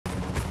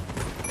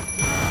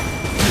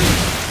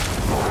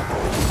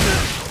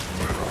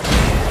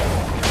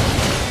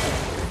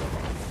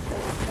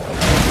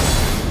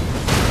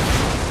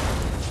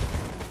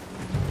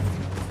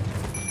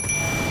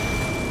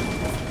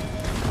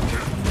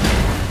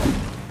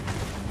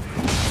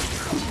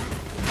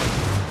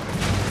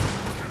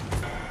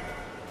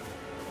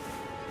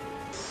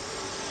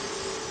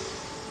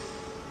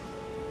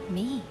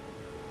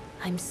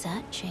I'm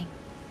searching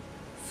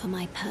for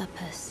my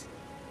purpose,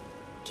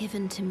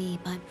 given to me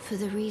for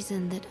the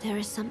reason that there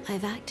is some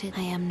I've acted.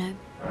 I am no.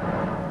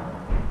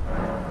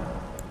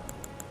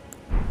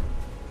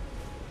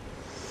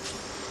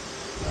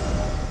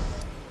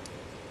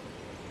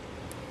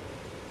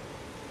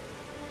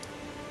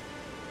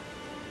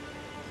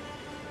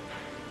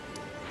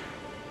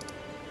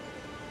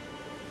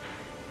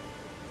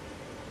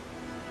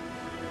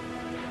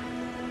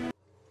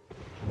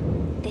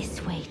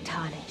 This way,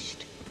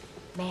 Tarnished.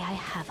 May I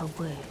have a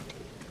word?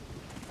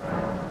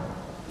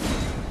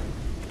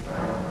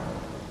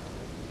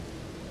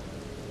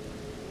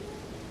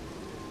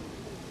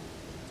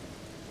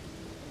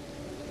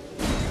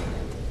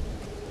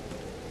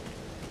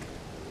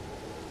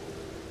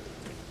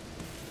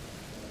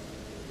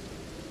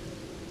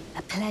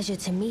 A pleasure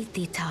to meet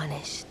thee,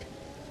 Tarnished.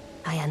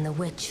 I am the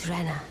witch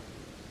Renna.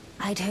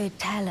 I'd heard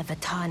tell of a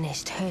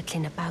Tarnished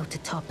hurtling about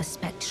atop a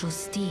spectral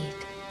steed,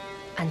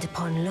 and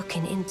upon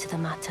looking into the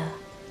matter,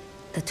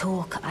 the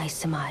talk, I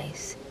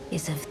surmise,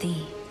 is of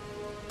thee.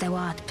 Thou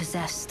art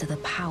possessed of the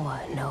power,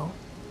 no?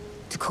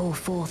 To call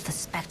forth a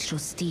spectral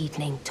steed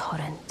named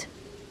Torrent.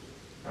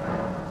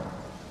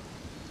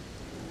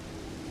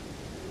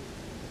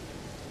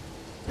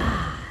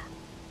 Ah,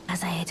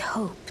 as I had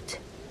hoped.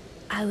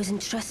 I was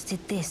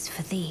entrusted this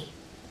for thee,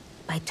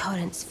 by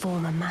Torrent's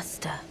former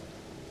master.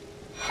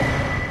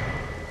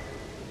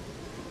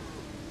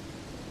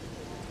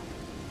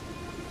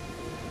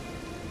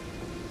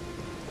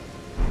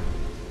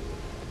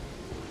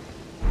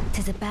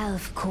 'Tis a bell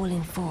for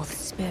calling forth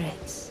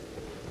spirits.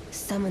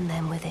 Summon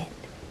them with it.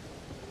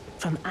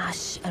 From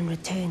ash and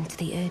return to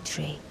the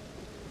Erdtree,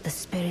 the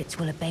spirits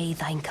will obey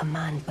thine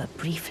command but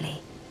briefly,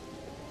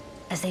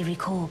 as they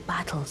recall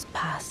battles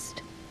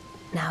past.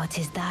 Now it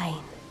is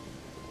thine,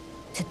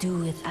 to do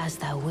with as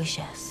thou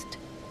wishest.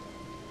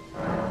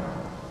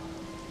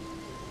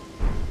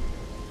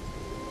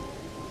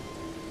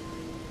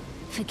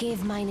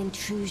 Forgive mine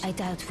intrusion. I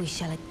doubt we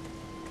shall.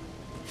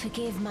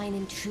 Forgive mine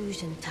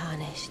intrusion,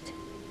 Tarnished.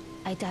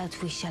 I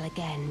doubt we shall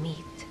again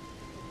meet.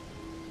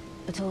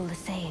 But all the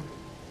same,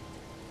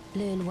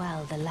 learn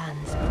well the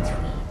lands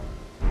between.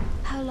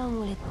 How long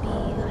will it be,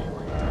 I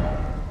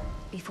wonder,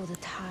 before the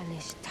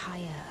Tarnished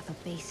tire of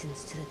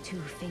obeisance to the two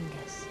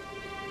fingers?